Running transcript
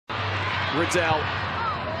Riddell.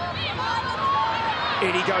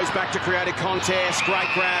 Eddie goes back to create a contest. Great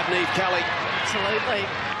grab, Neve Kelly. Absolutely.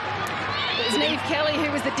 It was Neve Kelly who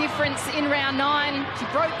was the difference in round 9. She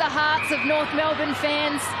broke the hearts of North Melbourne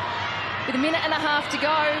fans with a minute and a half to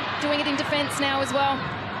go, doing it in defence now as well.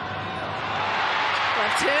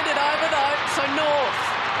 They've turned it over though, so North.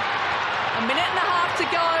 A minute and a half to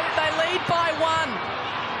go, they lead by 1.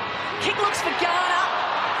 Kick looks for Garner,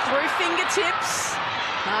 through fingertips.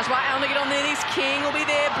 Najwa Alnugget on there, this King will be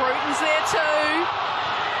there, Bruton's there too.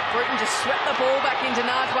 Bruton just swept the ball back into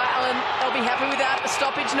Najwa Allen. They'll be happy with that, a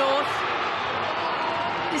stoppage North.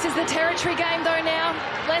 This is the territory game though now,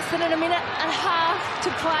 less than a minute and a half to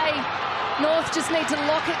play. North just need to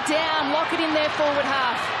lock it down, lock it in their forward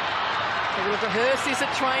half. They will have rehearsed this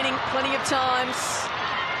at training plenty of times.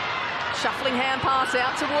 Shuffling hand pass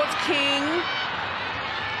out towards King.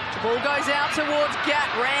 The ball goes out towards Gat.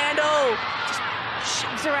 Randall just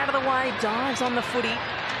shoves her out of the way, dives on the footy.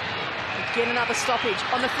 Get another stoppage.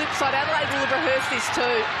 On the flip side, Adelaide will have rehearsed this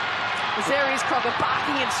too. As there is Crocker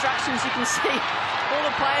barking instructions, you can see all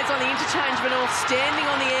the players on the interchange but all standing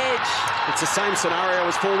on the edge. It's the same scenario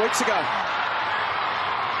as 4 weeks ago.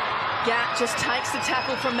 Gat just takes the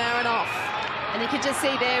tackle from Marinoff. And you can just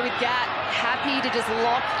see there with Gat, happy to just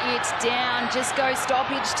lock it down, just go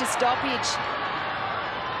stoppage to stoppage.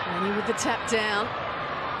 Rennie with the tap down.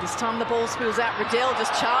 This time the ball spills out. Riddell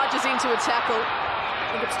just charges into a tackle.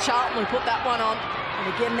 I think it's Charlton who put that one on. And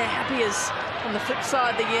again, they're happy as on the flip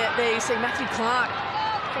side, there you see Matthew Clark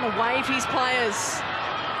going to wave his players.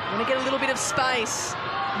 Going to get a little bit of space.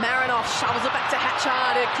 Marinoff shovels it back to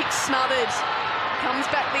Hatchard. Her kick smothered. Comes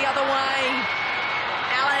back the other way.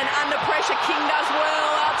 Allen under pressure. King does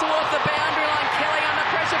well out towards the boundary line. Kelly under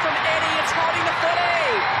pressure from Eddie. It's holding the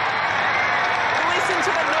footy. Listen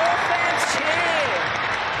to the North fans cheer.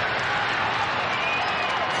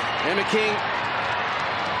 Emma King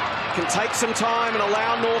can take some time and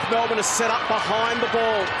allow North Melbourne to set up behind the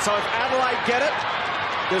ball. So if Adelaide get it,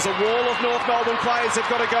 there's a wall of North Melbourne players they've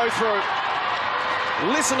got to go through.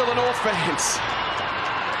 Listen to the North fans.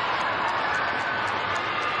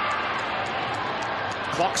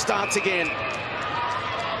 Clock starts again.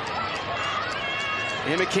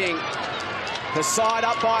 Emma King, the side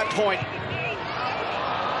up by a point.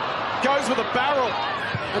 Goes with a barrel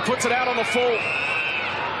and puts it out on the full.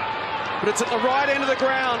 But it's at the right end of the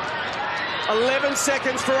ground. 11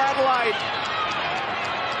 seconds for Adelaide.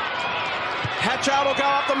 Hatchard will go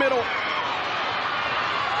up the middle.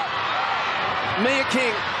 Mia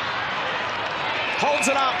King holds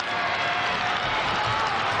it up.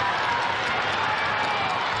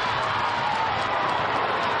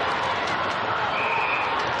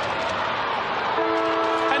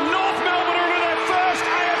 And North Melbourne are in their first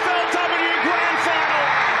AFLW Grand Final.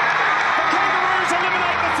 The Kangaroos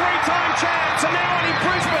eliminate the 3-time champs, and now only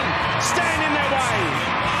Brisbane stand in their way.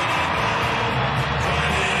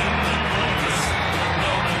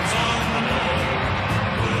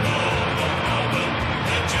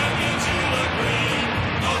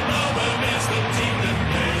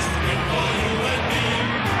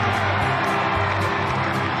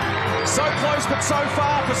 So close but so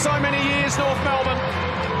far for so many years, North Melbourne.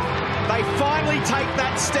 They finally take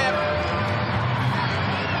that step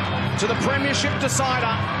to the premiership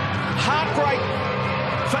decider. Heartbreak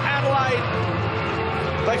for Adelaide.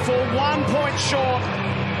 They fall 1 point short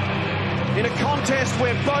in a contest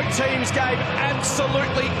where both teams gave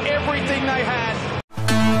absolutely everything they had.